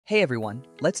Hey everyone,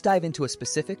 let's dive into a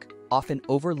specific, often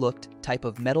overlooked type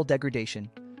of metal degradation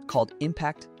called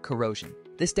impact corrosion.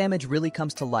 This damage really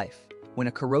comes to life when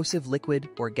a corrosive liquid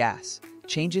or gas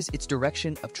changes its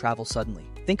direction of travel suddenly.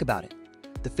 Think about it.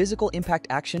 The physical impact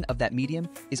action of that medium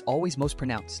is always most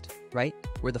pronounced, right?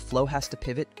 Where the flow has to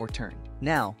pivot or turn.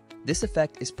 Now, this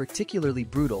effect is particularly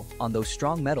brutal on those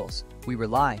strong metals we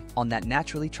rely on that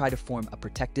naturally try to form a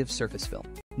protective surface film.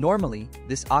 Normally,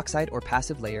 this oxide or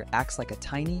passive layer acts like a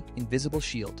tiny, invisible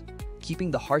shield,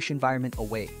 keeping the harsh environment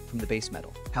away from the base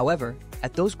metal. However,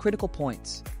 at those critical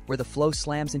points where the flow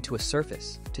slams into a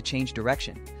surface to change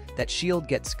direction, that shield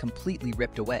gets completely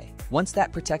ripped away. Once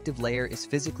that protective layer is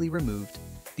physically removed,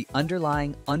 the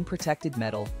underlying unprotected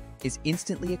metal is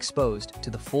instantly exposed to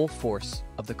the full force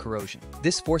of the corrosion.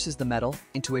 This forces the metal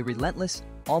into a relentless,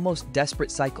 almost desperate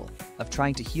cycle of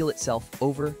trying to heal itself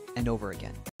over and over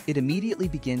again. It immediately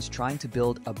begins trying to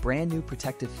build a brand new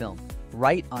protective film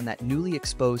right on that newly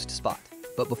exposed spot.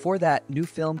 But before that new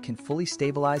film can fully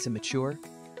stabilize and mature,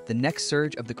 the next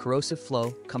surge of the corrosive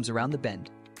flow comes around the bend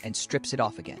and strips it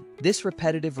off again. This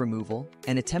repetitive removal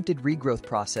and attempted regrowth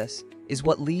process is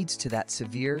what leads to that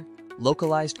severe,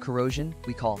 localized corrosion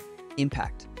we call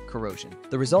impact corrosion.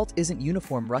 The result isn't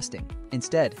uniform rusting.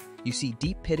 Instead, you see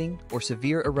deep pitting or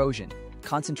severe erosion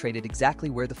concentrated exactly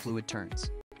where the fluid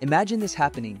turns. Imagine this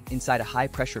happening inside a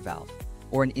high-pressure valve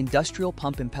or an industrial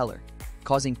pump impeller,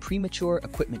 causing premature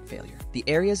equipment failure. The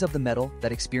areas of the metal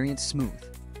that experience smooth,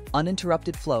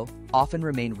 uninterrupted flow often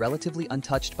remain relatively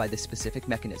untouched by this specific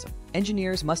mechanism.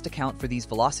 Engineers must account for these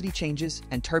velocity changes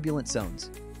and turbulent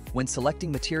zones when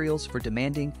selecting materials for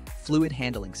demanding fluid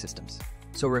handling systems.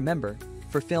 So remember,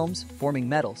 for films forming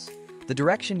metals, the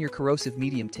direction your corrosive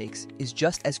medium takes is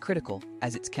just as critical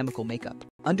as its chemical makeup.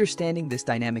 Understanding this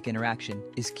dynamic interaction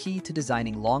is key to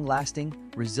designing long-lasting,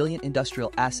 resilient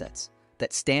industrial assets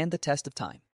that stand the test of time.